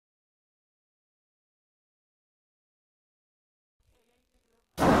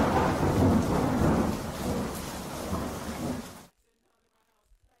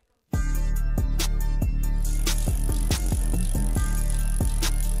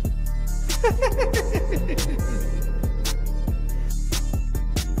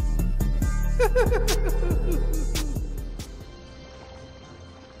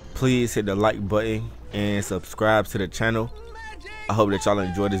Please hit the like button and subscribe to the channel. I hope that y'all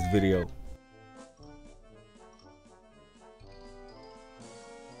enjoy this video.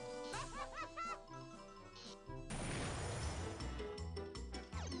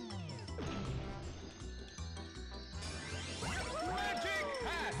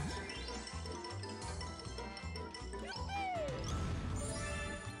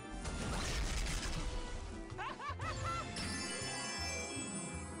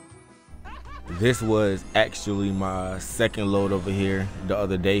 This was actually my second load over here the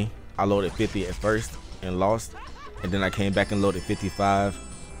other day. I loaded 50 at first and lost, and then I came back and loaded 55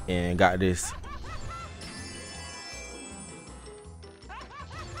 and got this.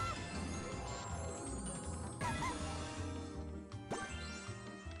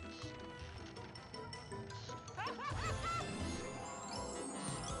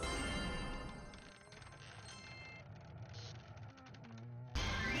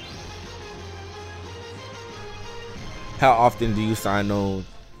 How often do you sign on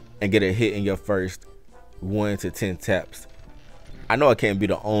and get a hit in your first 1 to 10 taps? I know I can't be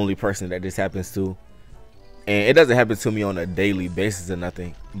the only person that this happens to, and it doesn't happen to me on a daily basis or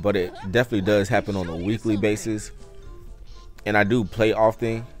nothing, but it definitely does happen on a weekly basis. And I do play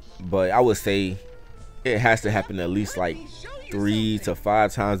often, but I would say it has to happen at least like 3 to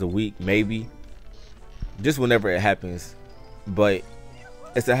 5 times a week, maybe, just whenever it happens. But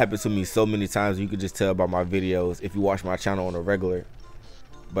it's happened to me so many times, you could just tell by my videos if you watch my channel on a regular.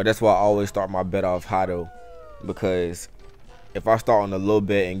 But that's why I always start my bet off high though, because if I start on a low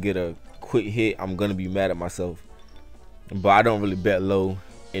bet and get a quick hit, I'm gonna be mad at myself. But I don't really bet low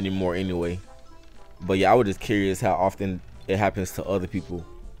anymore anyway. But yeah, I was just curious how often it happens to other people.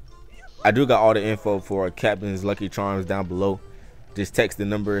 I do got all the info for Captain's Lucky Charms down below. Just text the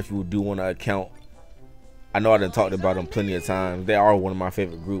number if you do want an account. I know I done talked about them plenty of times. They are one of my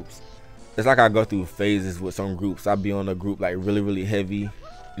favorite groups. It's like I go through phases with some groups. I'll be on a group like really heavy,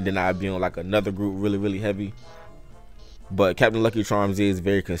 and then I'll be on like another group really heavy. But Captain Lucky Charms is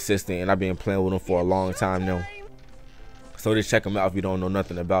very consistent, and I've been playing with them for a long time now. So just check them out if you don't know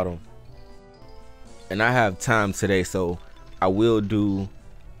nothing about them. And I have time today, so I will do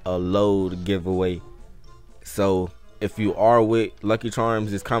a load giveaway. So if you are with Lucky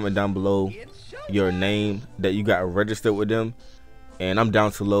Charms, just comment down below your name that you got registered with them, and I'm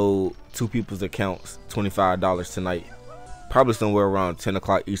down to load 2 people's accounts, $25 tonight. Probably somewhere around 10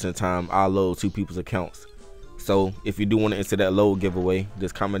 o'clock Eastern time, I'll load 2 people's accounts. So if you do want to enter that load giveaway,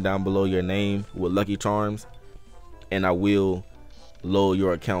 just comment down below your name with Lucky Charms, and I will load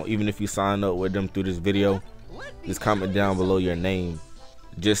your account. Even if you sign up with them through this video, just comment down below your name,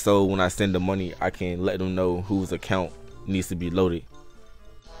 just so when I send the money, I can let them know whose account needs to be loaded.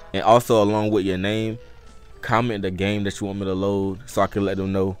 And also, along with your name, comment the game that you want me to load so I can let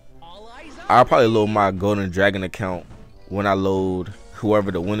them know. I'll probably load my Golden Dragon account when I load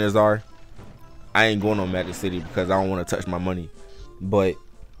whoever the winners are. I ain't going on Magic City because I don't want to touch my money, but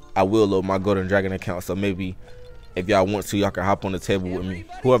I will load my Golden Dragon account, so maybe if y'all want to, y'all can hop on the table with me,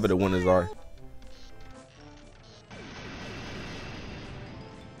 whoever the winners are.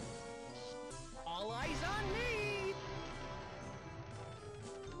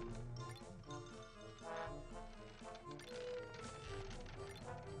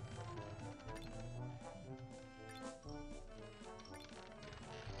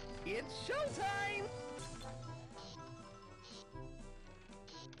 It's showtime!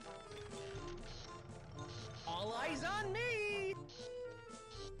 All eyes on me!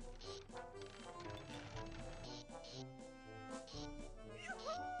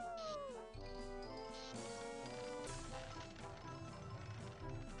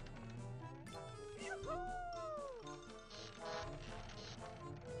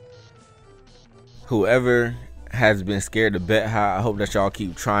 Whoever has been scared to bet high, I hope that y'all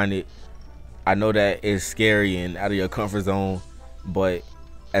keep trying it. I know that it's scary and out of your comfort zone, but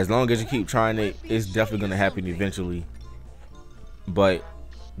as long as you keep trying it, it's definitely gonna happen eventually. But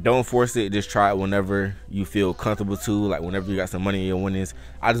don't force it, just try it whenever you feel comfortable to, like whenever you got some money in your winnings.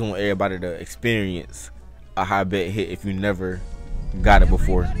 I just want everybody to experience a high bet hit if you never got it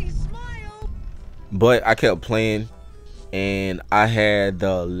before. But I kept playing, and I had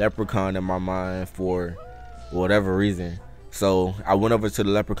the leprechaun in my mind for whatever reason. So I went over to the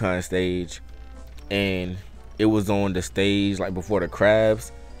leprechaun stage, and it was on the stage like before the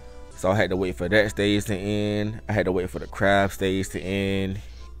crabs. So I had to wait for that stage to end. I had to wait for the crab stage to end,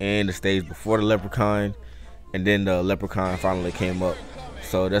 and the stage before the leprechaun, and then the leprechaun finally came up.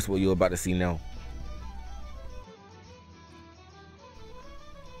 So that's what you're about to see now.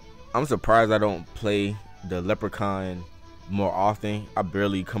 I'm surprised I don't play the Leprechaun more often. I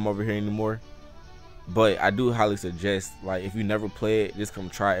barely come over here anymore. But I do highly suggest, like, if you never play it, just come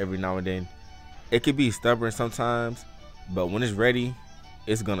try it every now and then. It could be stubborn sometimes, but when it's ready,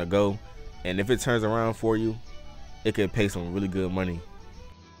 it's gonna go. And if it turns around for you, it could pay some really good money.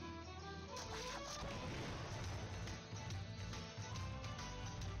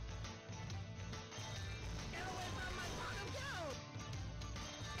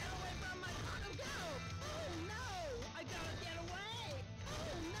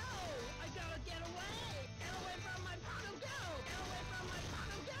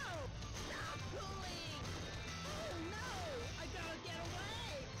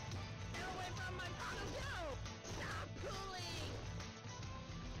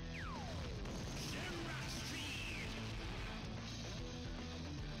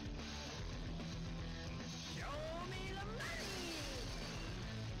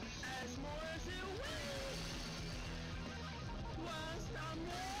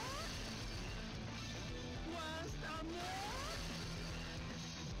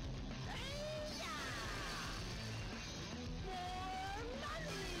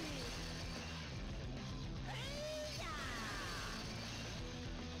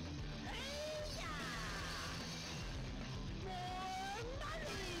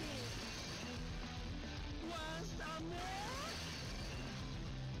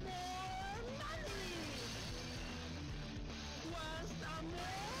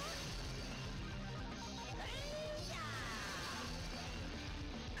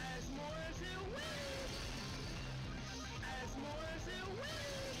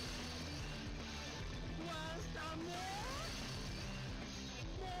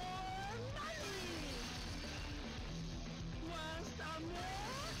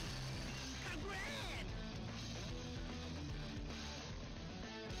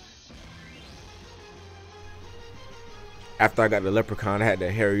 After I got the Leprechaun, I had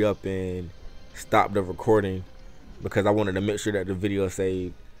to hurry up and stop the recording because I wanted to make sure that the video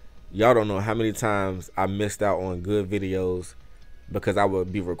saved. Y'all don't know how many times I missed out on good videos because I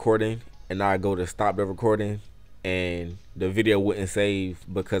would be recording and I'd go to stop the recording and the video wouldn't save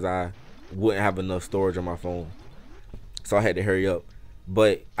because I wouldn't have enough storage on my phone. So I had to hurry up.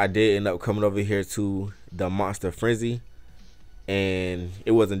 But I did end up coming over here to the Monster Frenzy and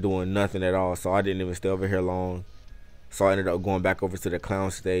it wasn't doing nothing at all. So I didn't even stay over here long. So I ended up going back over to the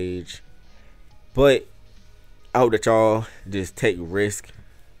clown stage. But I hope that y'all just take risk.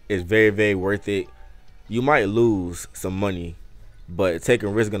 It's very, very worth it. You might lose some money, but taking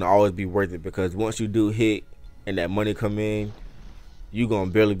risk gonna always be worth it because once you do hit and that money come in, you gonna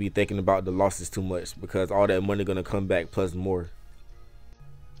barely be thinking about the losses too much because all that money gonna come back plus more.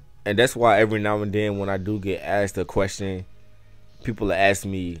 And that's why every now and then when I do get asked a question, people ask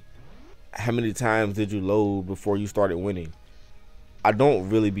me, how many times did you load before you started winning? I don't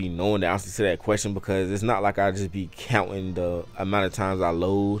really be knowing the answer to that question because it's not like I just be counting the amount of times I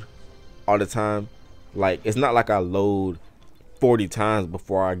load all the time. Like, it's not like I load 40 times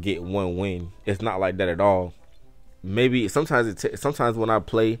before I get one win. It's not like that at all. Maybe sometimes sometimes when I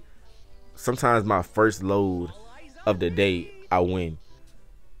play, sometimes my first load of the day I win.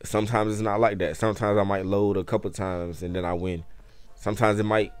 Sometimes it's not like that. Sometimes I might load a couple times and then I win. Sometimes it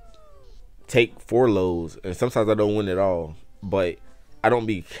might take 4 loads and sometimes I don't win at all. But I don't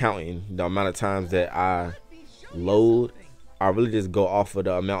be counting the amount of times that I load. I really just go off of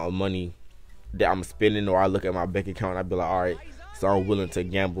the amount of money that I'm spending, or I look at my bank account and I be like, all right, so I'm willing to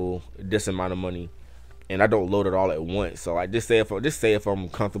gamble this amount of money, and I don't load it all at once. So like, just say if I'm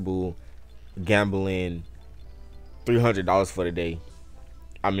comfortable gambling $300 for the day,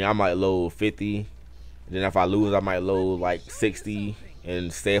 I mean, I might load 50. Then if I lose, I might load like 60.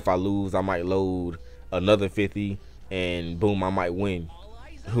 And say if I lose, I might load another 50. And boom, I might win.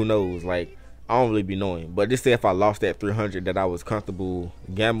 Who knows? Like, I don't really be knowing. But just say if I lost that 300 that I was comfortable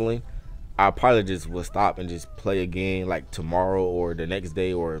gambling, I probably just would stop and just play again like tomorrow or the next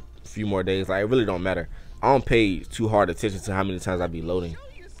day or a few more days. Like, it really don't matter. I don't pay too hard attention to how many times I be loading.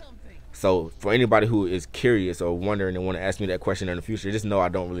 So for anybody who is curious or wondering and want to ask me that question in the future, just know I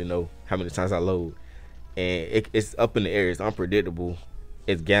don't really know how many times I load. And it's up in the air. It's unpredictable.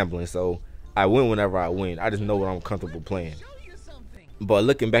 It's gambling. So I win whenever I win. I just know what I'm comfortable playing. But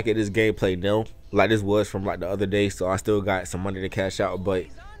looking back at this gameplay now, like this was from like the other day, so I still got some money to cash out. But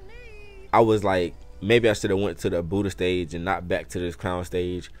I was like, maybe I should have went to the Buddha stage and not back to this clown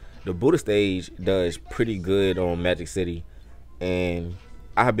stage. The Buddha stage does pretty good on Magic City, and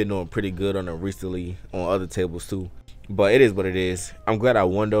I have been doing pretty good on it recently on other tables too. But it is what it is. I'm glad I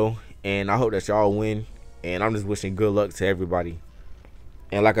won though, and I hope that y'all win. And I'm just wishing good luck to everybody.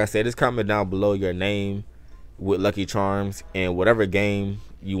 And like I said, just comment down below your name with Lucky Charms and whatever game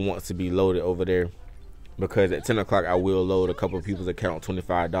you want to be loaded over there. Because at 10 o'clock I will load a couple of people's account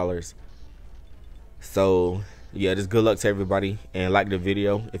 $25. So yeah, just good luck to everybody, and like the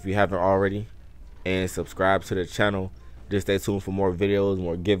video if you haven't already, and subscribe to the channel. Just stay tuned for more videos,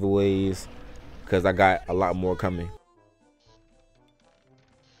 more giveaways, because I got a lot more coming.